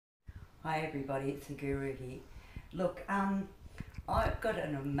Hi everybody, it's the Guru here. Look, I've got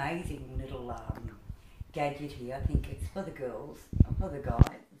an amazing little gadget here. I think it's for the girls, for the guys,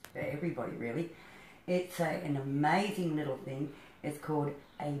 it's for everybody really. It's an amazing little thing. It's called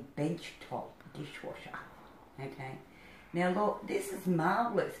a benchtop dishwasher. Okay. Now look, this is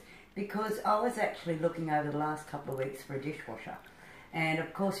marvellous because I was actually looking over the last couple of weeks for a dishwasher. And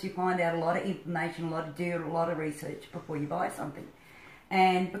of course you find out a lot of information, do a lot of research before you buy something.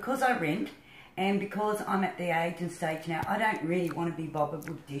 And because I rent, and because I'm at the age and stage now, I don't really want to be bothered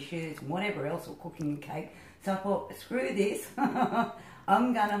with dishes and whatever else, or cooking a cake. So I thought, screw this,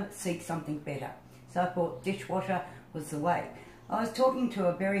 I'm going to seek something better. So I thought dishwasher was the way. I was talking to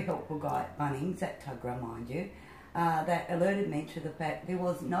a very helpful guy at Bunnings, at Tuggerah mind you, that alerted me to the fact there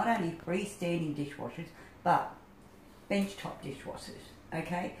was not only freestanding dishwashers, but benchtop dishwashers,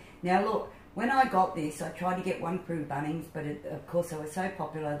 okay? Now look, when I got this, I tried to get one through Bunnings, but of course they were so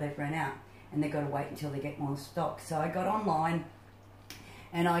popular they've run out and they've got to wait until they get more stock. So I got online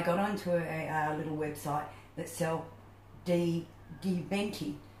and I got onto a little website that sell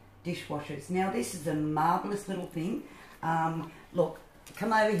venti dishwashers. Now this is a marvellous little thing. Look,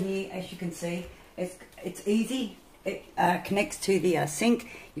 come over here, as you can see, it's easy. It connects to the sink.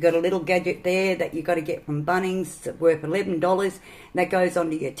 You've got a little gadget there that you've got to get from Bunnings. It's worth $11. That goes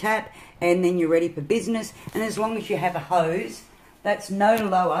onto your tap and then you're ready for business. And as long as you have a hose, that's no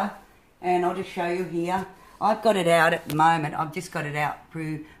lower. And I'll just show you here. I've got it out at the moment. I've just got it out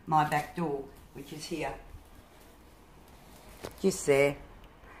through my back door, which is here. Just there,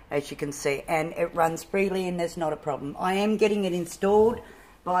 as you can see. And it runs freely and there's not a problem. I am getting it installed,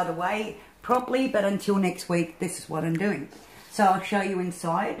 by the way, properly, but until next week, this is what I'm doing. So I'll show you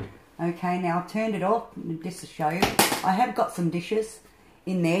inside. Okay, now I've turned it off just to show you. I have got some dishes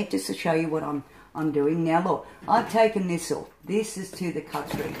in there just to show you what I'm doing. Now look, I've taken this off. This is to the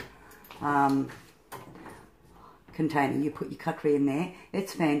cutlery container. You put your cutlery in there.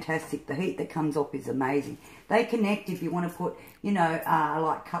 It's fantastic. The heat that comes off is amazing. They connect if you want to put, you know,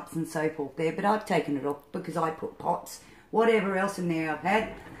 like cups and so forth there, but I've taken it off because I put pots, whatever else in there I've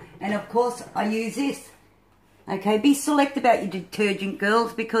had. And of course, I use this. Okay, be select about your detergent,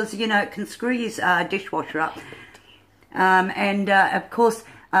 girls, because, you know, it can screw your dishwasher up. Of course,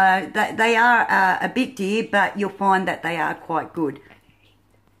 they are a bit dear, but you'll find that they are quite good.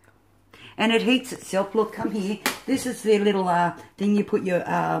 And it heats itself. Look, come here. This is the little thing you put your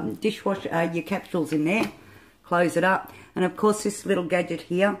dishwasher, your capsules in there. Close it up. And of course, this little gadget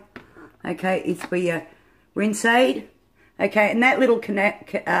here, okay, is for your rinse aid. Okay, and that little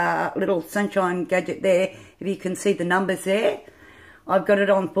little sunshine gadget there, if you can see the numbers there, I've got it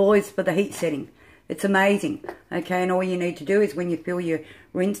on boys for the heat setting. It's amazing. Okay, and all you need to do is when you fill your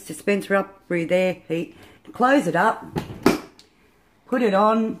rinse dispenser up through there, heat, close it up, put it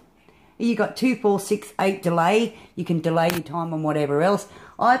on. You got 2, 4, 6, 8 delay. You can delay your time on whatever else.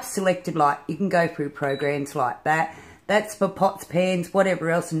 I've selected, like, you can go through programs like that. That's for pots, pans,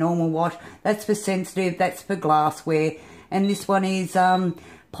 whatever else, normal wash. That's for sensitive, that's for glassware. And this one is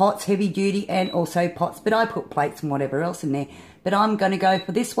pots, heavy duty, and also pots. But I put plates and whatever else in there. But I'm going to go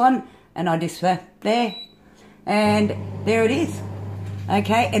for this one. And I just there. And there it is.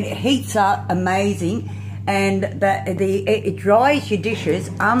 Okay, and it heats up amazing. And it dries your dishes.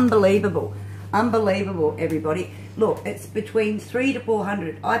 Unbelievable. Unbelievable, everybody. Look, it's between $300 to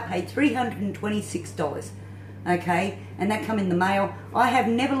 $400. I paid $326. Okay, and that come in the mail. I have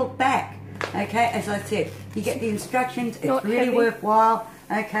never looked back. Okay, as I said, you get the instructions. It's not really worthwhile.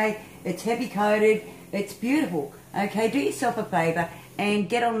 Okay, it's heavy coated. It's beautiful. Okay, do yourself a favour and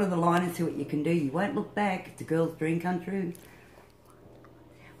get onto the line and see what you can do. You won't look back. It's a girl's dream come true.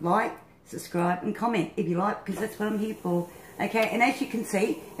 Like, subscribe and comment if you like, because that's what I'm here for. Okay, and as you can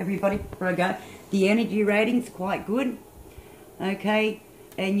see, everybody, before I go, the energy rating's quite good. Okay,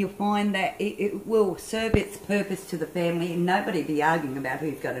 and you'll find that it will serve its purpose to the family and nobody be arguing about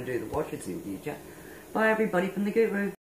who's going to do the washers in the future. Bye everybody from the Guru.